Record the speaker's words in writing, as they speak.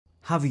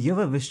Have you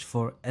ever wished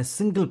for a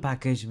single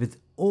package with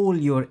all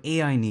your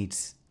AI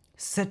needs,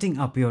 setting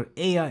up your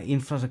AI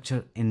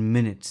infrastructure in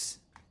minutes,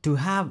 to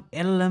have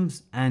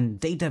LLMs and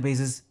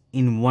databases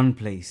in one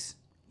place?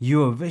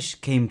 Your wish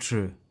came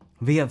true.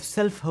 We have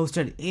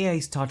self-hosted AI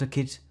starter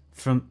kit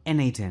from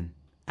N8N,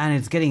 and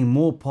it's getting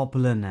more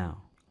popular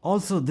now.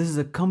 Also, this is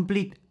a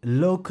complete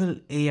local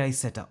AI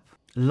setup.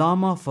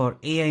 Llama for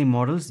AI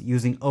models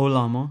using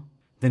Ollama,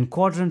 then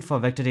Quadrant for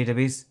vector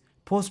database,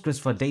 Postgres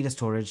for data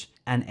storage,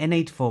 and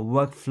N8 for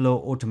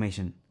workflow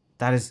automation.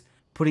 That is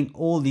putting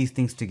all these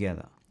things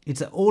together.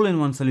 It's an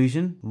all-in-one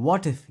solution.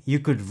 What if you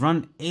could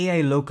run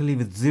AI locally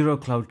with zero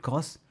cloud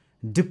costs,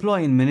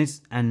 deploy in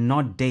minutes and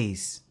not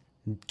days,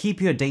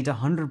 keep your data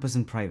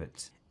 100%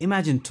 private?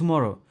 Imagine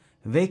tomorrow,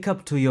 wake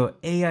up to your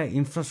AI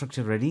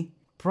infrastructure ready,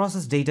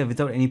 process data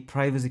without any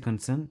privacy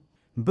concern,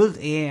 build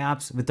AI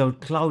apps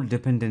without cloud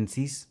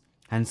dependencies,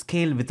 and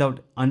scale without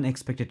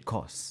unexpected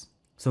costs.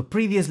 So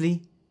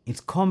previously, it's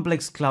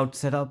complex cloud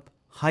setup,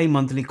 high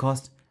monthly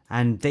cost,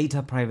 and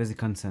data privacy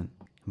concern.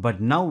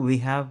 But now we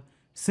have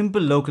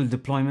simple local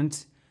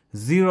deployments,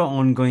 zero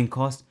ongoing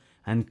cost,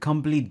 and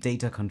complete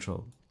data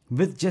control.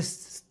 With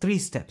just 3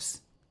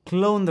 steps: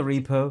 clone the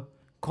repo,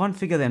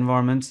 configure the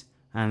environment,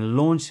 and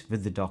launch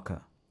with the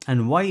Docker.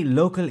 And why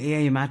local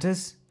AI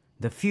matters?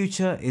 The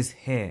future is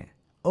here.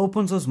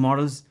 Open source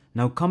models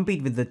now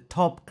compete with the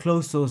top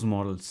closed source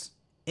models.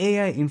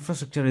 AI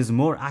infrastructure is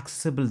more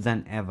accessible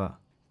than ever.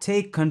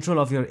 Take control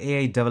of your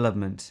AI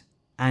development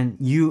and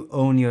you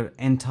own your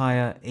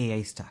entire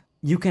AI stack.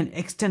 You can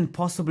extend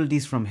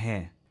possibilities from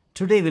here.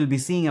 Today we'll be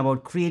seeing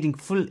about creating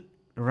full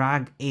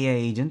RAG AI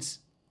agents.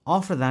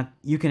 After that,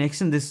 you can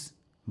extend this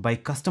by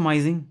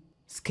customizing,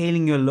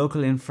 scaling your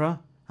local infra,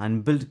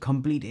 and build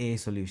complete AI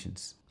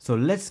solutions. So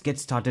let's get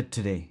started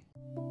today.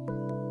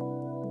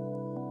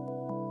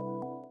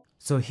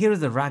 So here is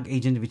the RAG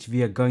agent which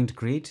we are going to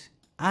create.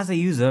 As a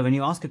user, when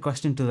you ask a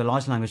question to the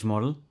large language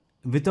model,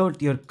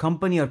 without your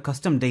company or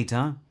custom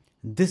data,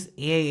 this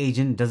AI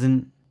agent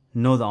doesn't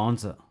know the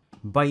answer.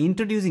 By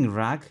introducing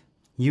RAG,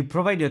 you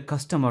provide your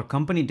custom or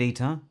company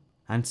data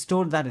and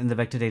store that in the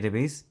vector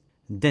database.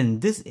 Then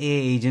this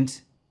AI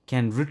agent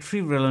can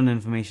retrieve relevant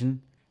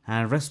information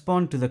and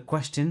respond to the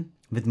question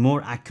with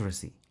more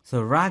accuracy.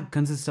 So RAG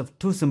consists of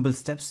 2 simple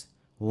steps.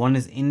 One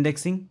is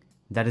indexing,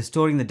 that is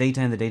storing the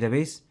data in the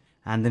database,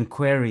 and then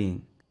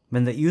querying.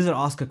 When the user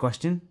asks a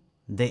question,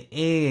 the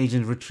AI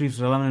agent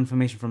retrieves relevant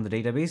information from the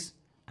database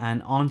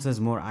and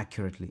answers more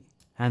accurately.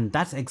 And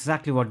that's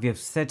exactly what we have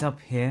set up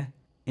here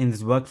in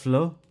this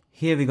workflow.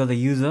 Here we got the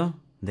user,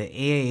 the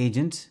AI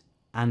agent,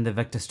 and the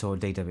vector store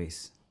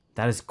database.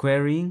 That is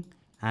querying,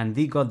 and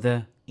we got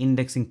the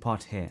indexing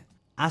part here.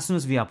 As soon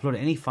as we upload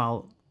any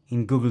file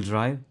in Google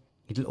Drive,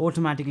 it will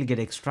automatically get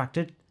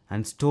extracted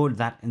and stored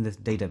that in this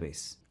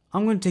database.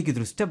 I'm going to take you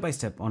through step by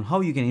step on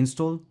how you can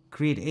install,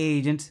 create AI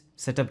agents,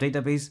 set up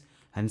database,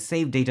 and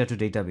save data to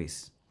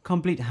database.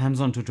 Complete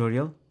hands-on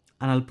tutorial,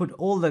 and I'll put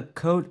all the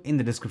code in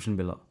the description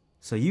below.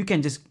 So you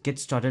can just get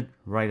started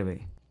right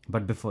away.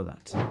 But before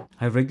that,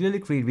 I regularly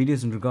create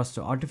videos in regards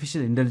to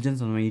artificial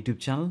intelligence on my YouTube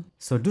channel.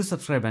 So do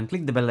subscribe and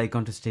click the bell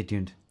icon to stay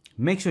tuned.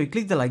 Make sure you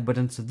click the like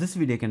button so this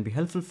video can be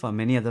helpful for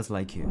many others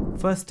like you.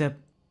 First step,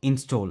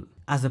 install.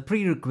 As a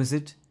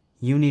prerequisite,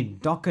 you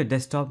need Docker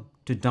Desktop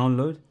to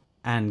download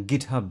and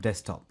GitHub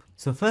Desktop.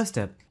 So first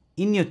step,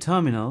 in your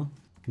terminal,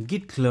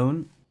 git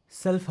clone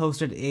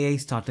self-hosted AI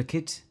starter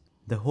kit,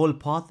 the whole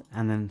path,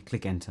 and then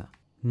click enter.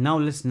 Now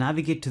let's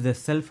navigate to the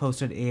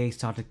self-hosted AI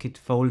starter kit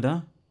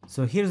folder.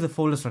 So here's the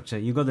folder structure.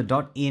 You got the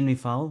 .env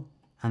file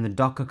and the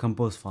Docker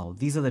compose file.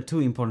 These are the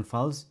 2 important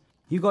files.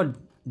 You got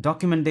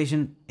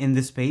documentation in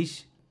this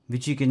page,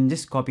 which you can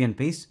just copy and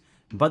paste,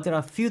 but there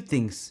are a few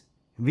things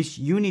which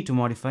you need to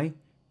modify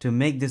to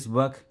make this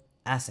work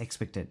as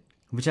expected,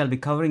 which I'll be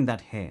covering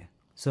that here.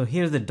 So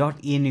here's the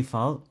 .env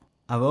file.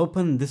 I've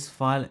opened this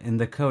file in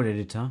the code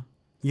editor.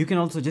 You can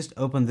also just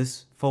open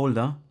this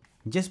folder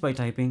just by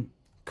typing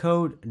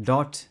code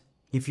dot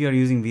if you are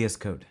using VS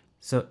Code.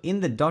 So in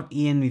the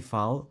 .env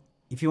file,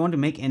 if you want to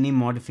make any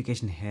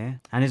modification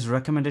here, and it's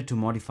recommended to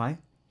modify.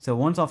 So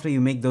once after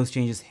you make those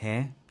changes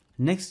here,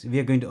 next we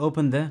are going to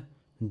open the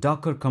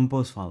Docker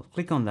compose file.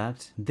 Click on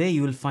that. There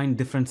you will find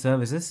different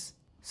services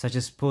such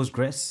as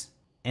Postgres,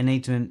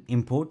 N8N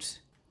import,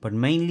 but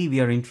mainly we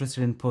are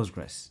interested in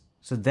Postgres.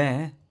 So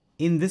there,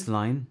 in this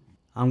line,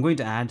 I'm going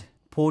to add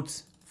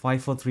ports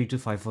 5432,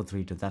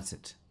 5432, that's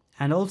it.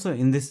 And also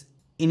in this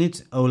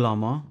init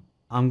Ollama,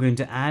 I'm going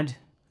to add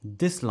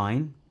this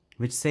line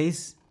which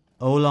says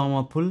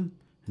Ollama pull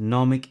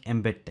Nomic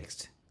Embed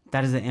Text.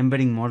 That is the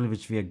embedding model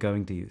which we are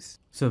going to use.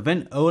 So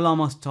when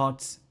Ollama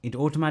starts, it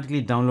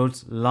automatically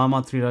downloads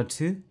Llama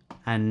 3.2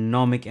 and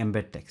Nomic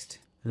Embed Text.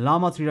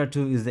 Llama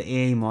 3.2 is the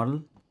AI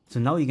model. So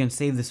now you can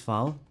save this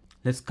file.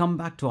 Let's come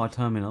back to our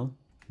terminal.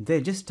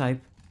 There just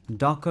type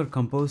docker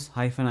compose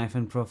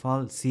 --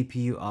 profile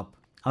CPU up.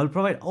 I'll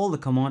provide all the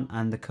command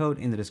and the code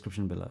in the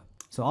description below.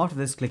 So after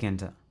this, click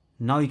enter.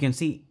 Now you can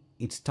see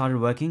it started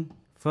working.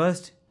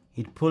 First,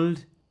 it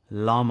pulled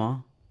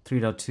Llama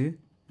 3.2,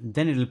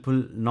 then it will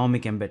pull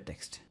Nomic Embed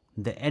Text.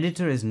 The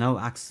editor is now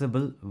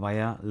accessible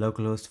via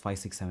localhost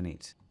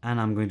 5678 and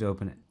I'm going to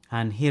open it.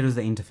 And here is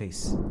the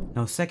interface.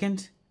 Now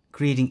second,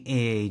 creating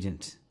AI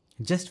agent.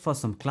 Just for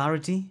some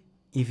clarity,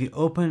 if you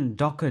open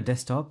Docker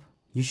Desktop,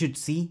 you should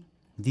see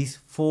these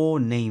 4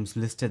 names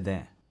listed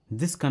there.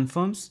 This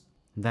confirms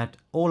that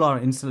all our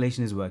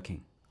installation is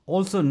working.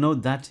 Also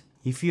note that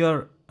if you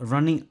are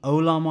running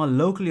Ollama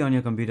locally on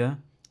your computer,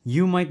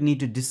 you might need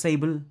to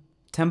disable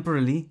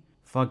temporarily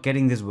for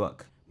getting this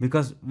work,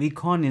 because we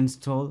can't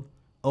install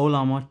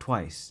Ollama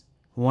twice,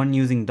 one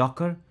using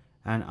Docker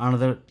and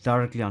another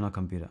directly on our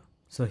computer.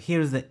 So here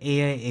is the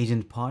AI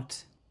agent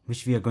part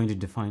which we are going to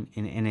define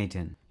in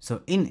N8N.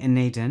 So in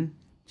N8N,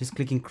 just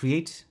clicking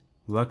create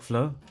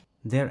workflow,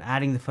 they're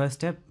adding the first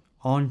step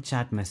on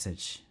chat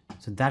message.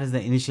 So that is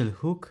the initial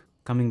hook.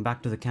 Coming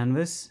back to the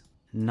canvas,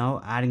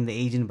 now adding the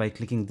agent by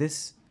clicking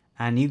this,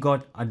 and you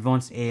got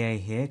advanced AI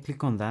here.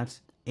 Click on that,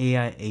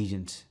 AI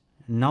agent.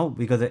 Now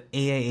we got the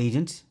AI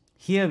agent.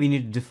 Here we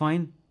need to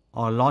define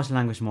our large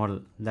language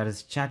model, that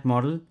is chat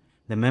model,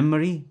 the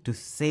memory to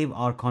save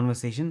our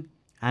conversation,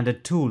 and a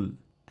tool.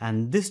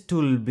 And this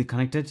tool will be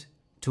connected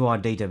to our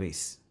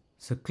database.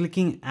 So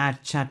clicking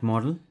add chat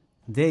model,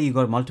 there you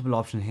got multiple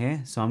options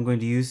here. So I'm going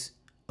to use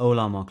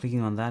Ollama,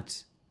 clicking on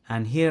that.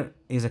 And here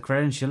is a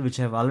credential which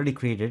I have already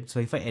created. So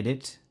if I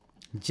edit,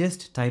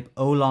 just type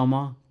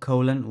Ollama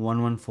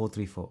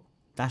 :11434.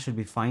 That should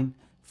be fine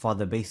for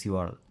the base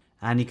URL.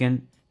 And you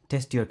can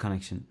test your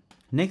connection.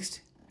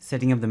 Next,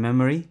 setting up the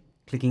memory,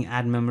 clicking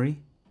add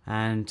memory,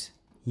 and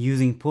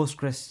using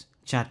Postgres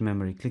chat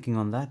memory, clicking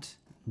on that.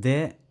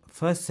 There,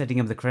 first setting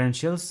up the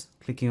credentials,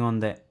 clicking on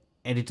the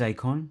edit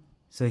icon.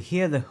 So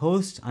here the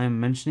host, I am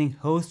mentioning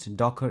host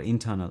Docker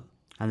internal,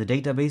 and the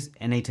database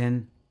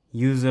N8N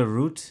user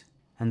root,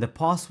 and the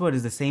password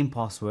is the same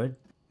password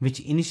which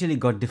initially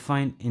got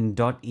defined in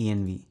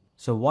 .env.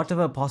 So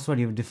whatever password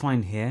you've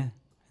defined here,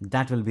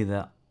 that will be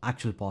the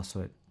actual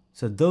password.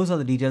 So those are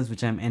the details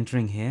which I'm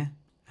entering here.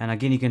 And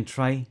again, you can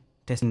try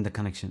testing the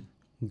connection.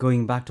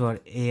 Going back to our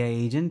AI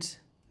agent,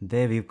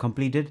 there we've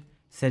completed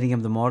setting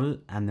up the model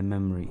and the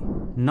memory.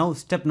 Now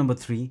step number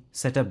 3,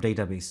 set up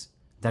database.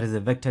 That is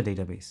a vector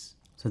database.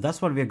 So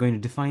that's what we are going to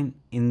define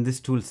in this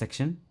tool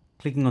section.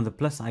 Clicking on the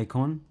plus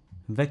icon,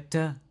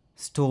 vector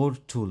store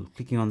tool,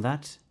 clicking on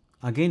that.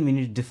 Again, we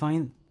need to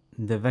define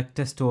the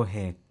vector store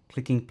here.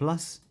 Clicking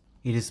plus,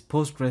 it is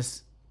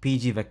Postgres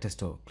PG vector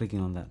store, clicking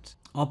on that.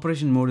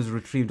 Operation mode is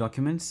retrieve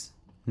documents.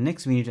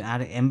 Next, we need to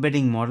add an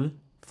embedding model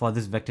for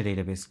this vector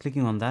database.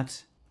 Clicking on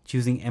that,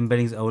 choosing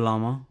embeddings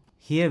Ollama.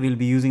 Here we'll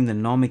be using the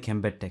Nomic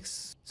Embed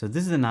Text. So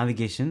this is the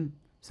navigation.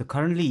 So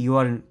currently you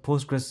are in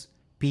Postgres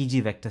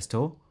PG vector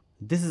store.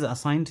 This is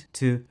assigned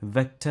to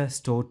vector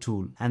store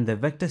tool, and the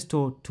vector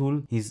store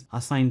tool is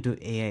assigned to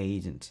AI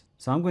agent.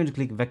 So I'm going to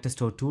click vector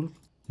store tool.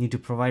 Need to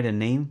provide a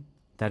name,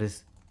 that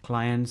is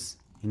client's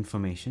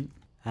information.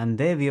 And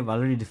there we have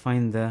already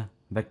defined the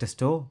vector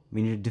store.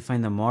 We need to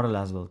define the model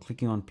as well.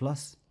 Clicking on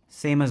plus.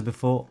 Same as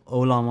before,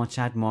 Ollama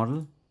chat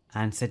model,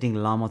 and setting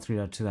Llama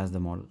 3.2 as the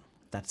model.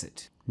 That's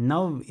it.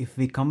 Now if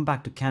we come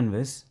back to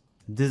canvas,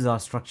 this is our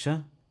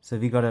structure. So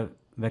we got a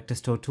vector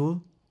store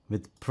tool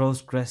with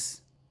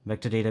Postgres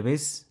vector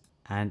database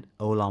and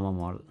Ollama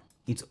model.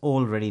 It's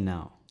all ready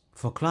now.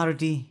 For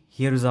clarity,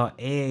 here is our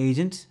AI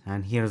agent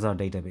and here is our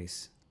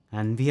database.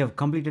 And we have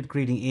completed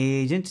creating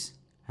AI agents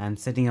and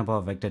setting up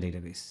our vector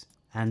database.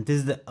 And this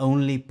is the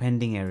only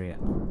pending area.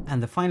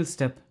 And the final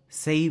step,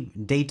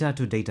 save data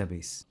to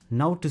database.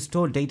 Now to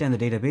store data in the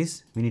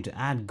database, we need to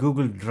add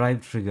Google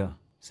Drive trigger.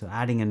 So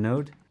adding a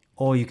node,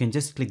 or you can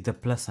just click the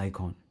plus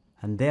icon.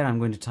 And there I'm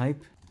going to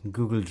type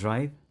Google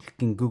Drive,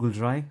 clicking Google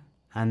Drive,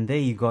 and there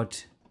you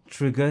got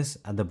triggers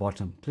at the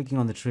bottom. Clicking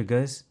on the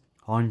triggers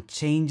on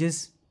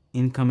changes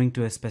incoming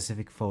to a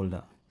specific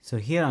folder. So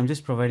here I'm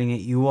just providing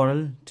a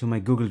URL to my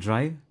Google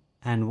Drive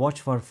and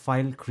watch for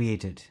file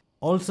created.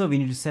 Also, we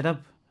need to set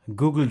up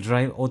Google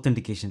Drive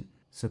authentication.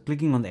 So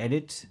clicking on the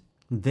edit,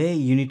 there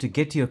you need to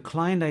get your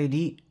client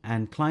ID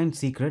and client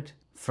secret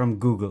from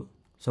Google.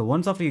 So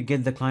once after you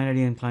get the client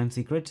ID and client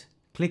secret,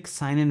 click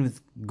sign in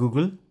with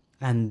Google,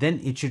 and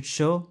then it should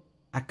show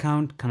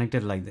account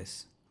connected like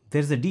this.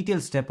 There's a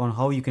detailed step on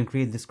how you can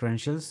create these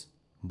credentials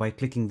by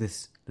clicking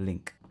this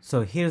link.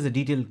 So here's a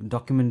detailed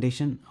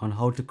documentation on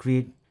how to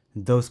create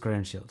those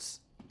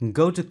credentials.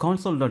 Go to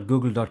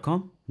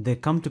console.google.com, they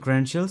come to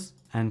credentials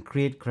and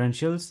create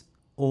credentials,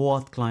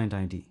 OAuth client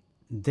ID.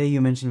 There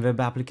you mention web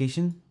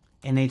application,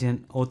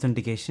 N8N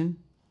authentication,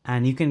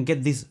 and you can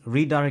get these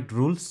redirect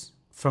rules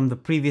from the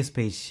previous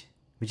page,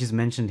 which is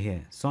mentioned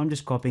here. So I'm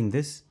just copying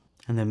this,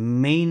 and the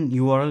main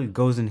URL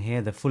goes in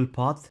here, the full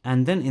path,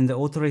 and then in the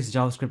authorized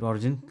JavaScript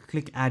origin,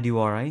 click add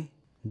URI.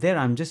 There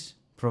I'm just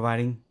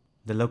providing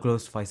the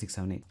localhost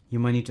 5678. You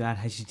might need to add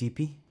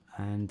HTTP,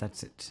 and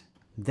that's it.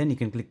 Then you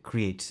can click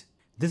create.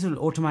 This will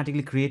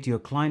automatically create your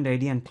client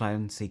ID and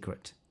client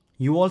secret.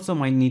 You also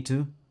might need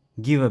to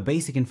give a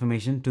basic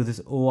information to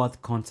this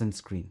OAuth consent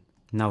screen.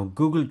 Now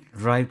Google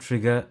Drive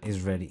trigger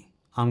is ready.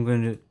 I'm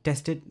going to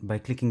test it by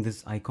clicking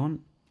this icon,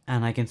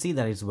 and I can see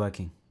that it's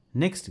working.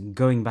 Next,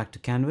 going back to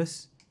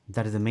canvas,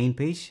 That is the main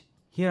page.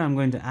 Here I'm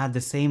going to add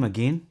the same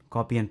again,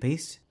 copy and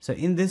paste. So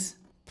in this,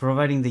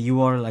 providing the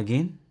URL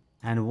again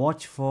and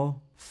watch for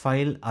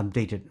file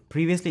updated.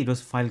 Previously it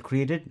was file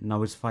created,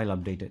 now it's file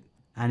updated.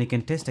 And you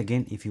can test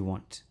again if you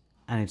want.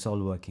 And it's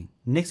all working.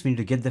 Next we need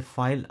to get the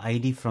file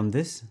ID from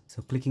this.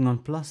 So clicking on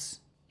plus.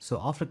 So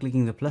after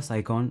clicking the plus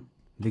icon,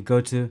 we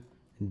go to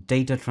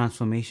data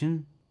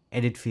transformation,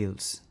 edit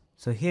fields.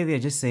 So here we are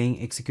just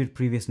saying execute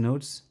previous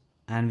nodes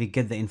and we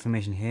get the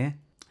information here.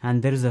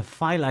 And there is a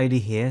file ID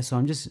here. So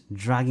I'm just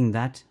dragging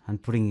that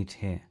and putting it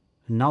here.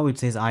 Now it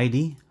says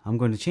ID. I'm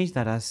going to change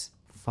that as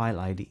file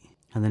ID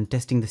and then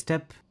testing the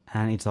step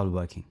and it's all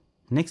working.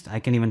 Next, I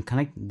can even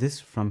connect this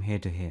from here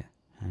to here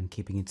and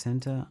keeping it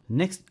center.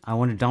 Next, I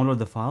want to download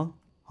the file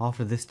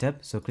after this step.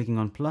 So clicking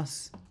on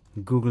plus,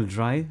 Google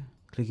Drive,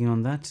 clicking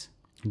on that,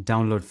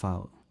 download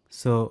file.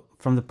 So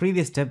from the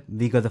previous step,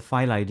 we got the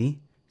file ID.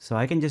 So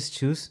I can just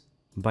choose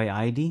by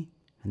ID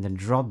and then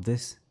drop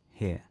this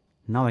here.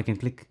 Now I can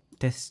click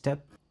test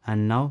step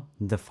and now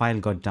the file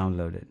got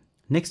downloaded.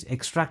 Next,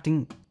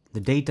 extracting the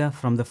data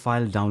from the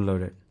file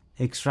downloaded.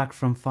 Extract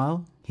from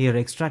file, here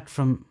extract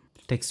from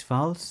text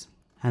files,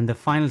 and the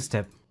final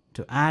step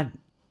to add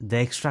the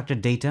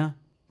extracted data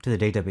to the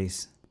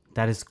database.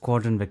 That is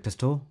Quadrant vector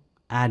store,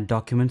 add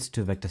documents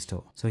to vector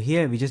store. So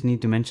here we just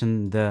need to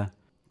mention the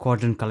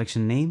Quadrant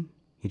collection name.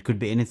 It could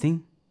be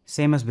anything.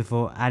 Same as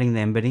before, adding the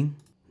embedding,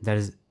 that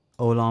is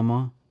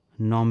Ollama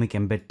Nomic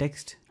Embed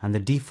Text, and the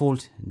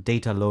default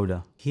data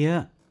loader.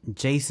 Here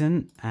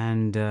JSON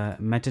and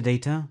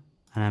metadata,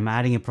 and I'm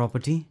adding a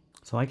property.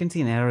 So I can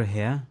see an error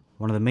here.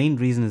 One of the main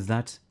reasons is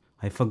that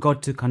I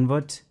forgot to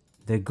convert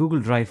the Google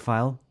Drive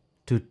file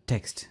to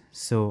text.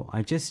 So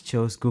I just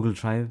chose Google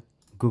Drive,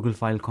 Google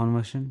file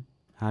conversion,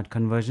 add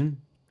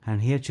conversion,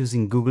 and here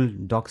choosing Google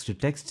Docs to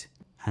text,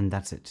 and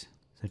that's it.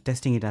 So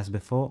testing it as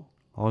before,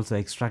 also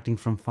extracting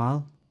from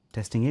file,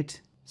 testing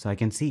it. So I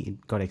can see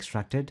it got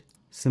extracted.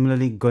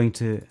 Similarly, going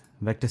to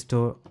vector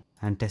store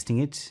and testing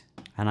it,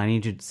 and I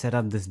need to set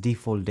up this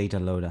default data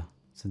loader.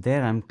 So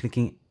there I'm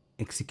clicking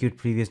execute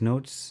previous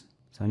nodes.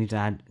 So I need to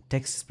add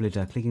text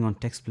splitter, clicking on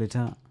text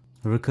splitter,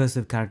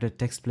 recursive character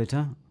text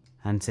splitter,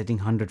 and setting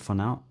 100 for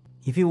now.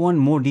 If you want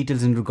more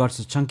details in regards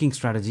to chunking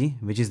strategy,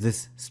 which is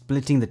this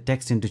splitting the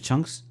text into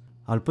chunks,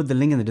 I'll put the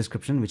link in the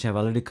description, which I've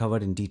already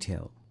covered in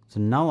detail. So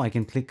now I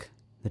can click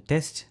the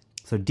test.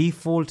 So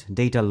default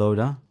data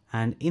loader,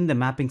 and in the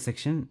mapping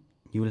section,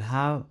 you will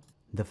have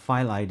the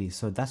file ID.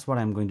 So that's what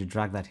I'm going to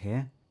drag that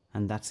here,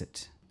 and that's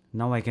it.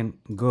 Now I can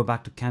go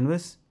back to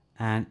canvas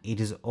and it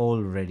is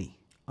all ready.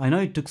 I know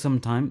it took some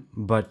time,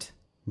 but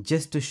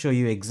just to show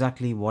you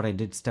exactly what I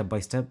did step by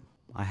step,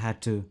 I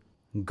had to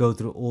go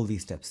through all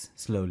these steps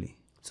slowly.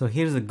 So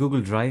here's the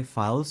Google Drive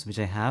files, which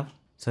I have.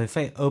 So if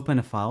I open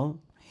a file,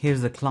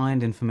 here's the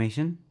client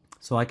information.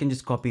 So I can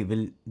just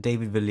copy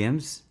David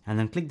Williams and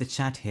then click the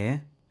chat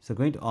here. So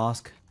going to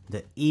ask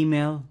the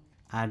email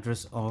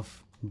address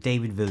of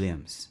David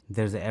Williams.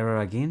 There's the error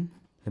again.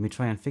 Let me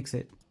try and fix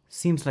it.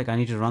 Seems like I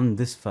need to run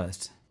this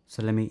first.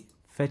 So let me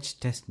fetch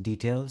test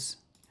details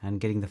and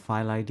getting the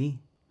file ID,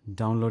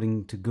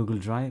 downloading to Google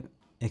Drive,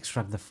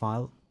 extract the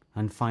file,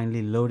 and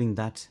finally loading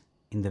that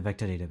in the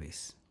vector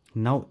database.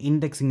 Now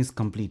indexing is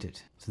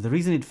completed. So the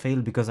reason it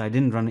failed because I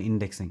didn't run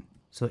indexing.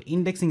 So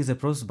indexing is a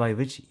process by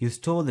which you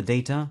store the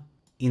data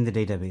in the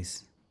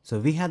database. So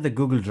we had the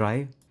Google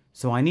Drive.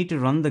 So I need to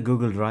run the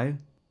Google Drive,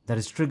 that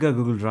is trigger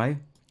Google Drive,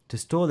 to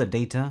store the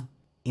data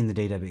in the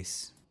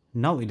database.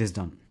 Now it is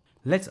done.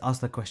 Let's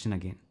ask the question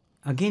again.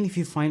 Again, if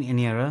you find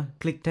any error,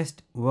 click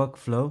test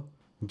workflow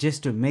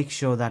just to make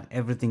sure that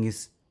everything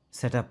is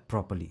set up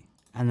properly.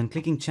 And then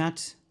clicking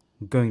chat,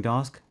 going to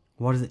ask,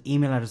 what is the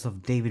email address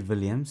of David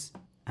Williams?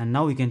 And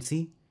now you can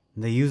see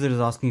the user is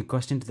asking a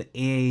question to the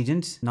AI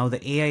agent. Now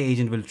the AI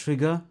agent will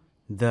trigger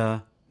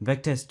the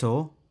vector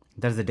store,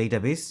 that is the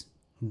database.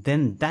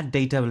 Then that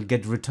data will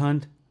get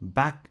returned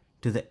back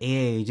to the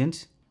AI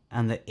agent,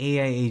 and the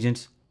AI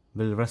agent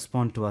will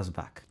respond to us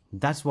back.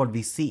 That's what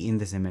we see in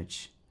this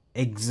image.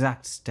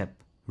 Exact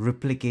step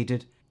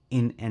replicated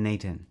in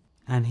N8N.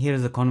 And here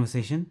is the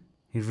conversation.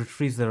 It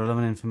retrieves the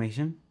relevant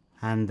information,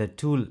 and the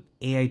tool,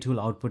 AI tool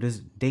output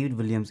is David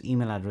Williams'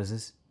 email address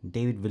is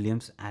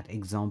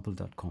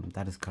davidwilliams@example.com.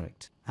 That is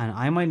correct. And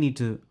I might need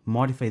to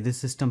modify this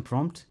system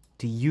prompt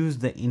to use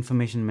the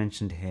information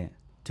mentioned here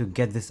to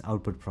get this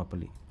output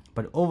properly.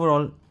 But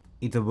overall,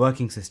 it's a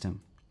working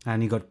system.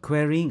 And you got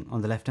querying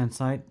on the left hand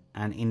side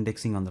and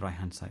indexing on the right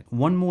hand side.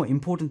 One more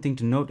important thing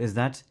to note is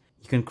that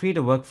you can create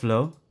a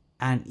workflow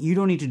and you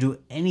don't need to do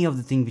any of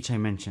the thing which I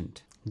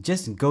mentioned.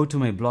 Just go to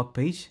my blog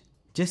page,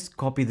 just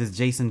copy this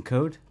JSON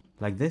code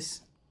like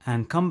this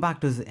and come back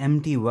to this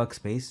empty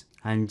workspace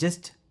and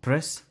just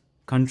press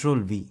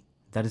Ctrl V,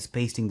 that is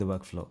pasting the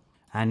workflow.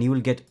 And you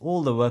will get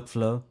all the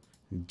workflow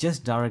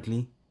just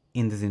directly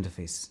in this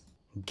interface,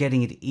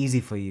 getting it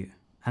easy for you.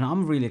 And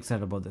I'm really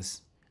excited about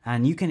this.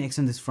 And you can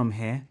extend this from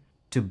here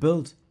to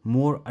build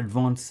more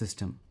advanced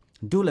system.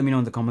 Do let me know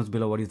in the comments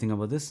below what you think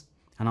about this.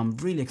 And I'm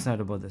really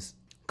excited about this.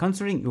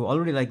 Considering you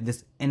already like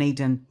this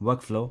N8N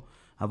workflow,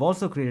 I've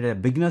also created a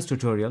beginner's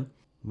tutorial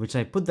which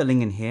I put the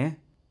link in here.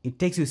 It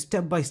takes you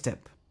step by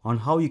step on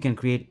how you can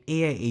create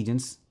AI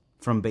agents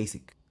from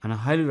basic. And I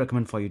highly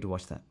recommend for you to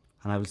watch that.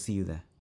 And I will see you there.